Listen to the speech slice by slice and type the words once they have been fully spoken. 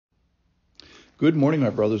Good morning, my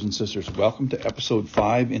brothers and sisters. Welcome to episode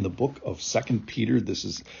 5 in the book of 2 Peter. This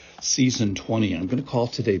is season 20. I'm going to call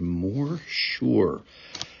today more sure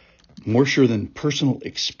than personal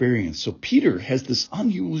experience. So Peter has this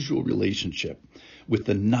unusual relationship with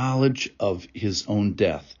the knowledge of his own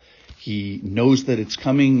death. He knows that it's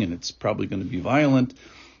coming and it's probably going to be violent.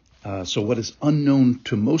 So what is unknown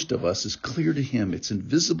to most of us is clear to him. It's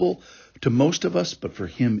invisible to most of us, but for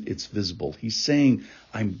him, it's visible. He's saying,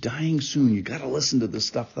 I'm dying soon. You got to listen to the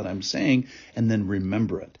stuff that I'm saying and then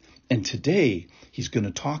remember it. And today, he's going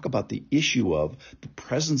to talk about the issue of the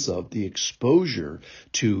presence of the exposure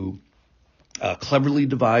to cleverly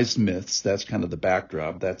devised myths. That's kind of the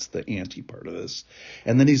backdrop. That's the anti part of this.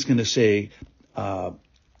 And then he's going to say,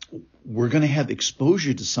 we're going to have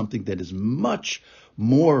exposure to something that is much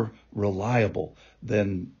more reliable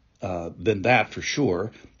than that for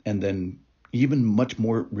sure, and then even much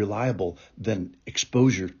more reliable than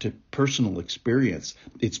exposure to personal experience.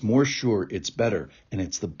 It's more sure, it's better, and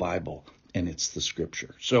it's the Bible, and it's the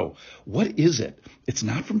Scripture. So what is it? It's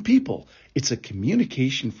not from people. It's a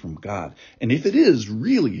communication from God. And if it is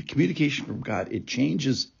really a communication from God, it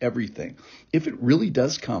changes everything. If it really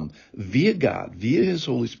does come via God, via His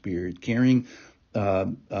Holy Spirit, carrying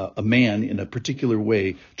a man in a particular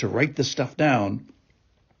way to write the stuff down,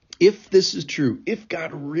 if this is true, if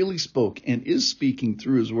God really spoke and is speaking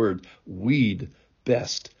through His Word, we'd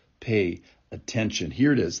best pay attention.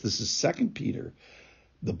 Here it is. This is 2 Peter,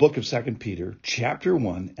 the book of 2 Peter, chapter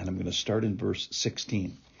 1, and I'm going to start in verse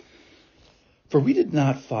 16. For we did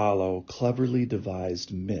not follow cleverly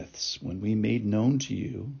devised myths when we made known to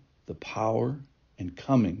you the power and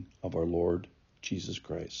coming of our Lord Jesus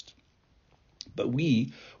Christ. But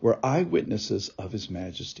we were eyewitnesses of His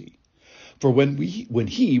majesty. For when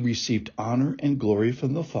He received honor and glory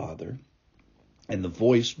from the Father, and the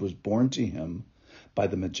voice was borne to Him by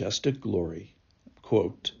the Majestic Glory,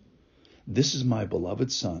 quote, "This is my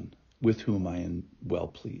beloved Son, with whom I am well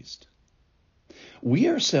pleased." We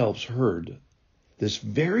ourselves heard this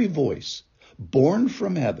very voice borne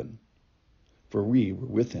from heaven, for we were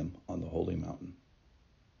with Him on the holy mountain.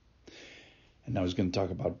 And now he's going to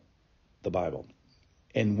talk about the Bible.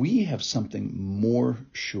 And we have something more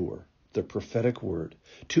sure, the prophetic word,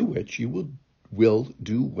 to which you will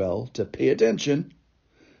do well to pay attention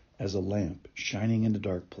as a lamp shining in a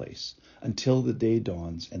dark place until the day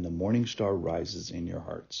dawns and the morning star rises in your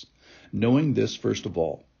hearts. Knowing this, first of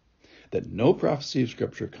all, that no prophecy of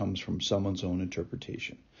Scripture comes from someone's own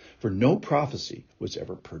interpretation. For no prophecy was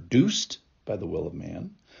ever produced by the will of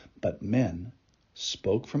man, but men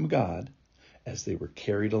spoke from God as they were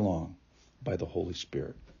carried along by the Holy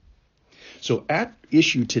Spirit. So at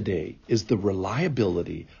issue today is the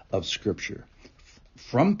reliability of Scripture.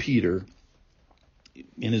 From Peter,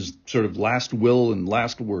 in his sort of last will and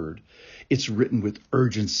last word, it's written with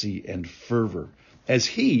urgency and fervor as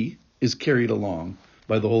he is carried along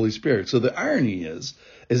by the Holy Spirit. So the irony is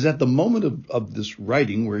at the moment of this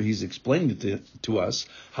writing where he's explained it to us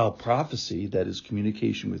how prophecy, that is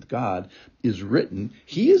communication with God, is written,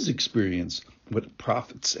 he has experienced what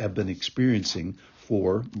prophets have been experiencing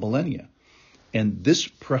for millennia. And this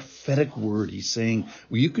prophetic word, he's saying,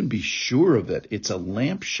 well, you can be sure of it. It's a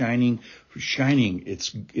lamp shining.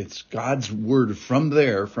 It's God's word from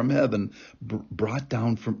there, from heaven, brought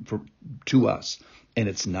down to us. And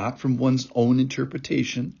it's not from one's own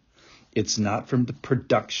interpretation. It's not from the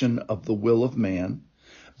production of the will of man,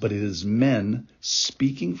 but it is men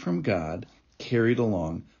speaking from God, carried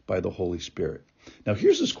along by the Holy Spirit. Now,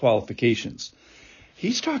 here's his qualifications.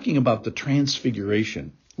 He's talking about the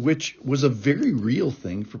transfiguration, which was a very real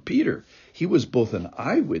thing for Peter. He was both an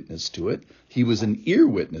eyewitness to it, he was an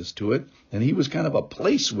earwitness to it, and he was kind of a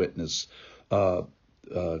place witness to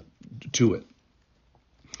it.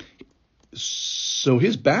 So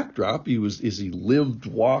his backdrop, he lived,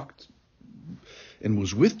 walked, and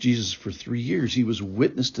was with Jesus for 3 years. He was a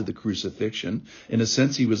witness to the crucifixion. In a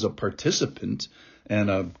sense, he was a participant and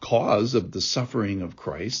a cause of the suffering of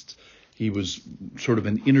Christ. He was sort of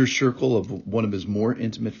an inner circle of one of his more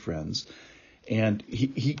intimate friends. And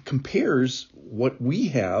he compares what we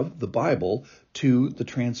have, the Bible, to the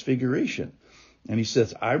transfiguration. And he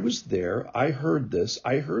says, I was there, I heard this,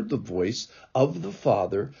 I heard the voice of the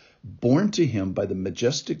Father borne to Him by the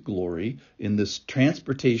Majestic Glory in this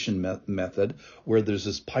transportation method where there's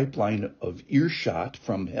this pipeline of earshot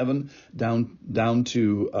from heaven down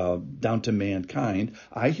to mankind.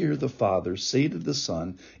 I hear the Father say to the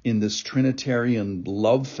Son in this Trinitarian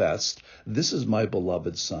love fest, "This is my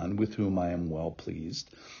beloved Son with whom I am well pleased."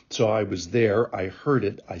 So I was there, I heard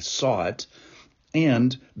it, I saw it.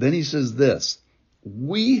 And then he says this,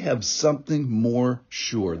 We have something more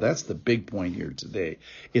sure. That's the big point here today.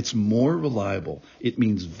 It's more reliable. It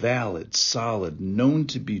means valid, solid, known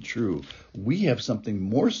to be true. We have something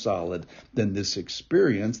more solid than this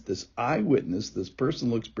experience, this eyewitness, this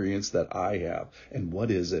personal experience that I have. And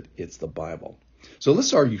what is it? It's the Bible. So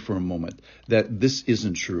let's argue for a moment that this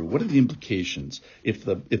isn't true. What are the implications if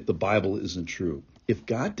the Bible isn't true? If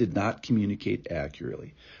God did not communicate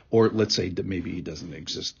accurately, or let's say that maybe he doesn't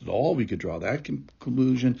exist at all, we could draw that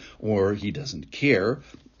conclusion, or he doesn't care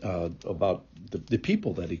about the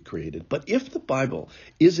people that he created. But if the Bible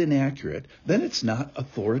is inaccurate, then it's not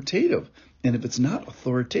authoritative. And if it's not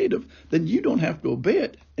authoritative, then you don't have to obey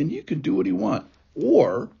it, and you can do what you want.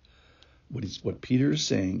 Or what Peter is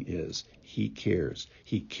saying is he cares.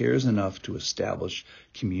 He cares enough to establish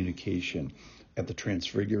communication. At the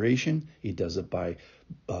transfiguration, he does it by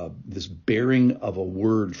this bearing of a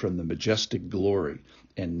word from the majestic glory.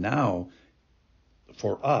 And now,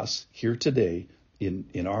 for us here today,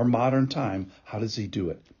 in our modern time, how does he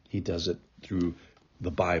do it? He does it through the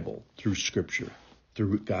Bible, through Scripture,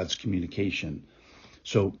 through God's communication.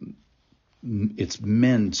 So it's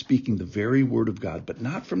men speaking the very word of God, but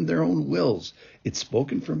not from their own wills. It's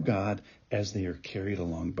spoken from God as they are carried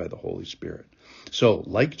along by the Holy Spirit. So,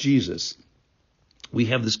 like Jesus, we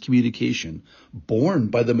have this communication borne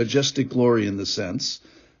by the majestic glory in the sense,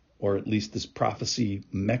 or at least this prophecy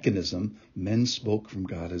mechanism. Men spoke from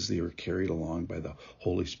God as they were carried along by the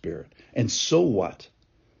Holy Spirit. And so what?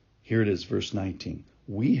 Here it is, verse 19.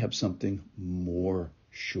 We have something more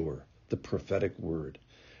sure, the prophetic word.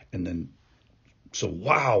 And then, so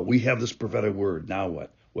wow, we have this prophetic word. Now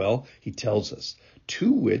what? Well, he tells us,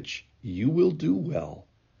 to which you will do well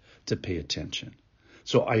to pay attention.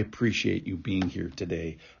 So I appreciate you being here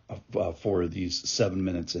today for these 7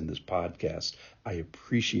 minutes in this podcast. I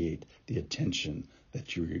appreciate the attention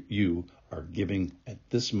that you are giving at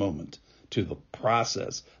this moment to the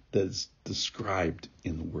process that is described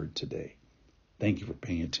in the Word today. Thank you for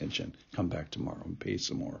paying attention. Come back tomorrow and pay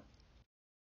some more.